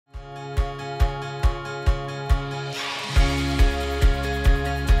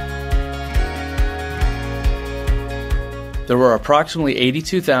There were approximately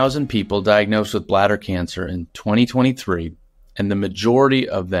 82,000 people diagnosed with bladder cancer in 2023, and the majority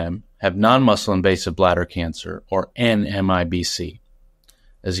of them have non-muscle invasive bladder cancer, or NMIBC.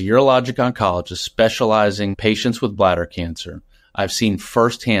 As a urologic oncologist specializing in patients with bladder cancer, I've seen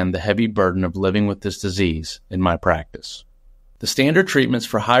firsthand the heavy burden of living with this disease in my practice. The standard treatments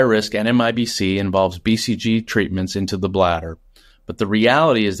for high-risk NMIBC involves BCG treatments into the bladder, but the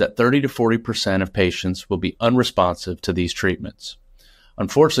reality is that 30 to 40% of patients will be unresponsive to these treatments.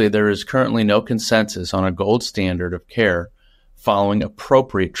 Unfortunately, there is currently no consensus on a gold standard of care following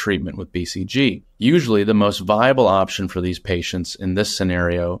appropriate treatment with BCG. Usually, the most viable option for these patients in this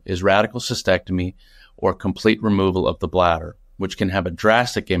scenario is radical cystectomy or complete removal of the bladder, which can have a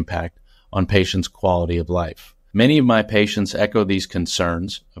drastic impact on patients' quality of life. Many of my patients echo these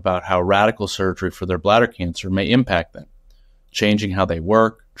concerns about how radical surgery for their bladder cancer may impact them, changing how they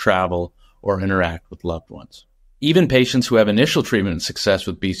work, travel, or interact with loved ones. Even patients who have initial treatment success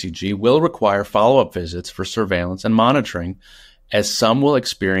with BCG will require follow-up visits for surveillance and monitoring, as some will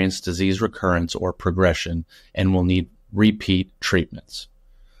experience disease recurrence or progression and will need repeat treatments.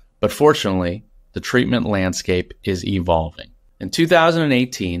 But fortunately, the treatment landscape is evolving. In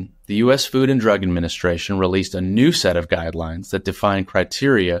 2018, the U.S. Food and Drug Administration released a new set of guidelines that define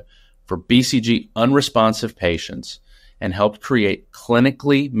criteria for BCG unresponsive patients and helped create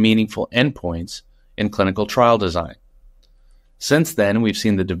clinically meaningful endpoints in clinical trial design. Since then, we've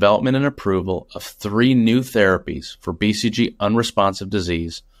seen the development and approval of 3 new therapies for BCG unresponsive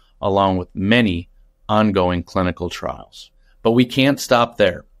disease, along with many ongoing clinical trials. But we can't stop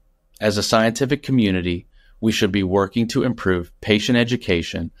there. As a scientific community, we should be working to improve patient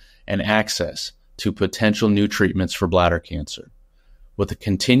education and access to potential new treatments for bladder cancer. With a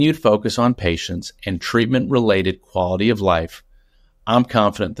continued focus on patients and treatment-related quality of life, I'm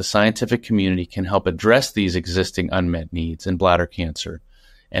confident the scientific community can help address these existing unmet needs in bladder cancer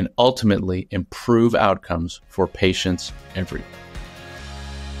and ultimately improve outcomes for patients everywhere.